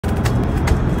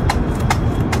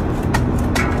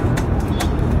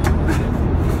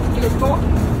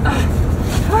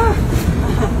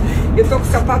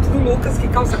sapato do Lucas, que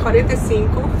calça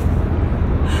 45.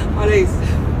 Olha isso.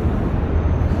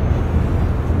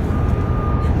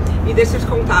 E deixa eu te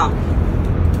contar,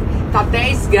 tá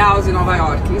 10 graus em Nova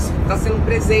York. Isso tá sendo um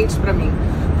presente pra mim,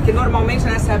 porque normalmente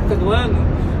nessa época do ano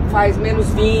faz menos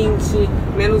 20,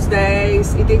 menos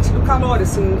 10 e tem tido calor,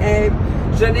 assim,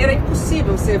 janeiro é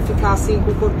impossível você ficar assim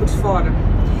com o corpo de fora.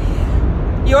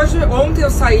 E ontem eu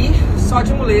saí só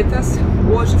de muletas,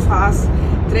 hoje faz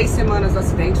 3 semanas do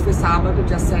acidente, foi sábado,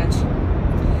 dia 7.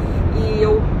 E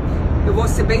eu vou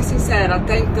ser bem sincera,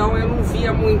 até então eu não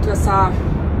via muito essa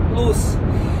luz.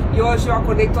 E hoje eu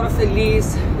acordei toda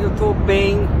feliz, eu tô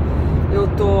bem, eu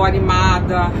tô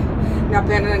animada, minha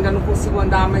perna ainda não consigo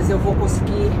andar, mas eu vou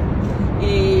conseguir.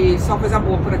 E só coisa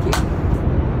boa por aqui.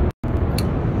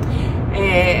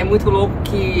 É muito louco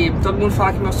que todo mundo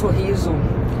fala que meu sorriso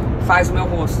faz o meu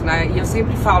rosto, né? E eu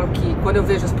sempre falo que quando eu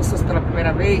vejo as pessoas pela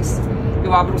primeira vez,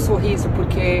 eu abro um sorriso,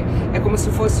 porque é como se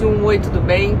fosse um oi, tudo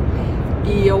bem?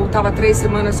 E eu tava 3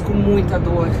 semanas com muita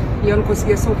dor e eu não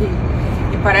conseguia sorrir.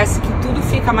 E parece que tudo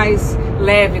fica mais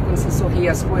leve quando você sorri,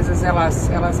 as coisas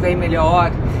elas vêm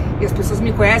melhor. E as pessoas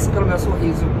me conhecem pelo meu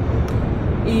sorriso.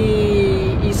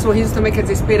 E sorriso também quer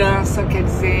dizer esperança, quer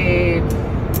dizer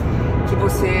que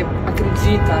você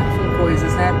acredita em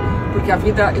coisas, né? Porque a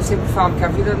vida, eu sempre falo que a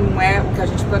vida não é o que a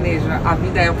gente planeja, a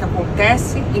vida é o que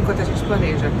acontece enquanto a gente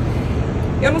planeja.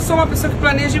 Eu não sou uma pessoa que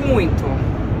planeje muito,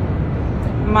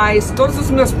 mas todos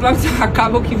os meus planos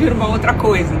acabam que viram uma outra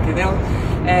coisa, entendeu?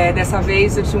 Dessa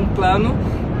vez eu tinha um plano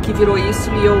que virou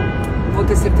isso e eu vou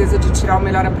ter certeza de tirar o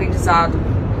melhor aprendizado,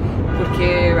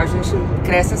 porque a gente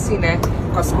cresce assim, né?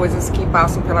 Com as coisas que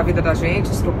passam pela vida da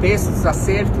gente, os tropeços, os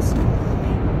acertos,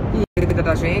 e a vida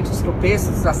da gente, os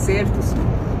tropeços, os acertos.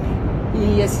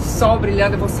 E esse sol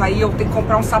brilhando, eu vou sair, eu tenho que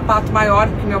comprar um sapato maior,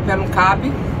 porque meu pé não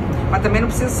cabe. Mas também não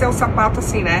precisa ser um sapato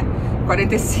assim, né?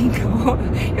 45,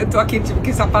 eu tô aqui, tipo,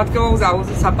 que sapato que eu vou usar? Eu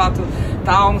uso um sapato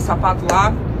tal, um sapato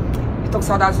lá. Eu tô com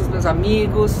saudades dos meus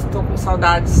amigos, tô com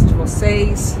saudades de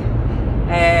vocês.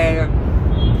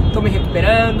 Tô me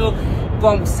recuperando, vou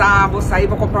almoçar, vou sair,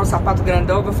 vou comprar um sapato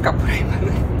grandão, vou ficar por aí,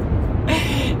 mano.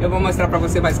 Eu vou mostrar pra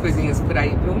você mais coisinhas por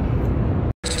aí, viu?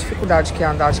 Dificuldade que é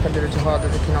andar de cadeira de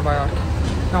rodas aqui em Nova York.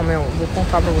 Não, meu, vou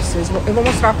contar pra vocês. Eu vou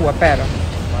mostrar a rua, pera.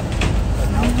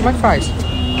 Como é que faz?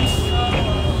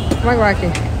 Como é que vai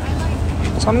aqui?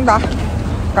 Só não dá.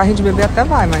 Carrinho de bebê até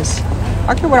vai, mas...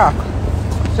 Aqui o buraco.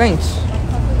 Gente,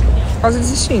 quase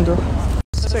desistindo.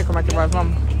 Não sei como é que vai,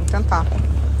 vamos tentar.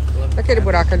 E aquele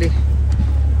buraco ali?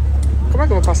 Como é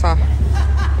que eu vou passar?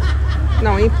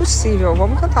 Não, é impossível,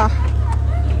 vamos tentar.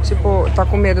 Tipo, tá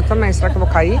com medo também, será que eu vou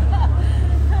cair?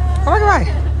 Como é que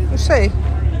vai? Não sei.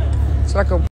 Será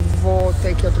que eu vou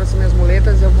ter que... Eu trouxe minhas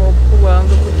muletas e eu vou pulando,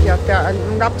 porque até...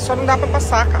 só não dá pra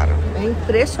passar, cara. É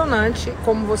impressionante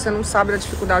como você não sabe da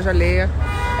dificuldade alheia.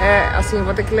 Assim, eu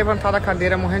vou ter que levantar da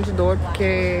cadeira morrendo de dor,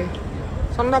 porque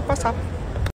só não dá pra passar.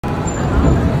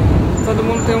 Todo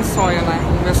mundo tem um sonho, né?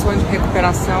 O meu sonho de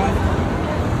recuperação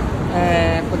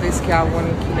é poder esquiar o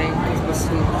ano que vem com os meus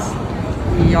filhos.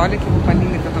 E olha que roupa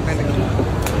linda que eu tô vendo aqui.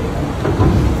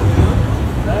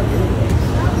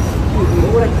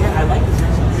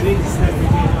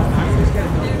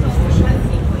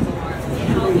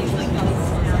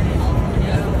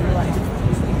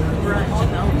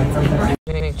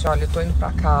 Gente, olha, eu tô indo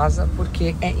pra casa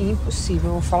porque é impossível,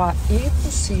 eu vou falar,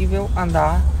 impossível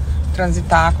andar,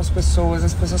 transitar com as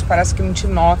pessoas parecem que não te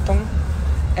notam.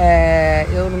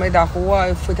 Eu no meio da rua,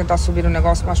 eu fui tentar subir no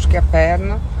negócio, machuquei a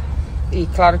perna. E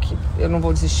claro que eu não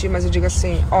vou desistir, mas eu digo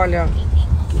assim, olha,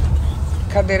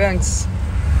 cadeirantes,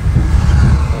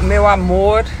 o meu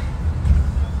amor,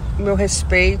 o meu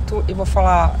respeito, e vou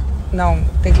falar, não,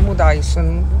 tem que mudar isso.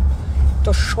 Eu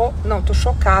não, tô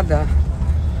chocada.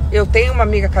 Eu tenho uma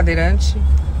amiga cadeirante,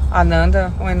 a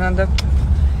Nanda, oi Nanda,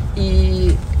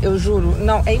 e eu juro,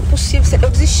 não, é impossível, eu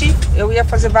desisti, eu ia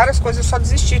fazer várias coisas, eu só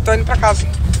desisti, tô indo pra casa.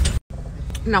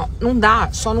 Não dá,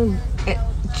 só não,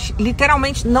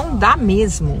 literalmente não dá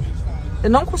mesmo.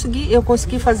 Eu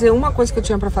consegui fazer uma coisa que eu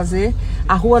tinha pra fazer,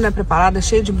 a rua não é preparada, é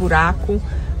cheia de buraco,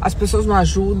 as pessoas não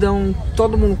ajudam,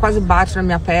 todo mundo quase bate na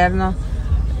minha perna,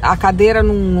 a cadeira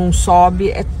não sobe,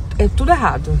 é tudo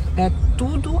errado,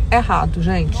 tudo errado,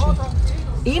 gente.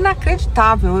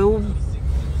 Inacreditável, eu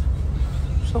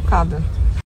chocada.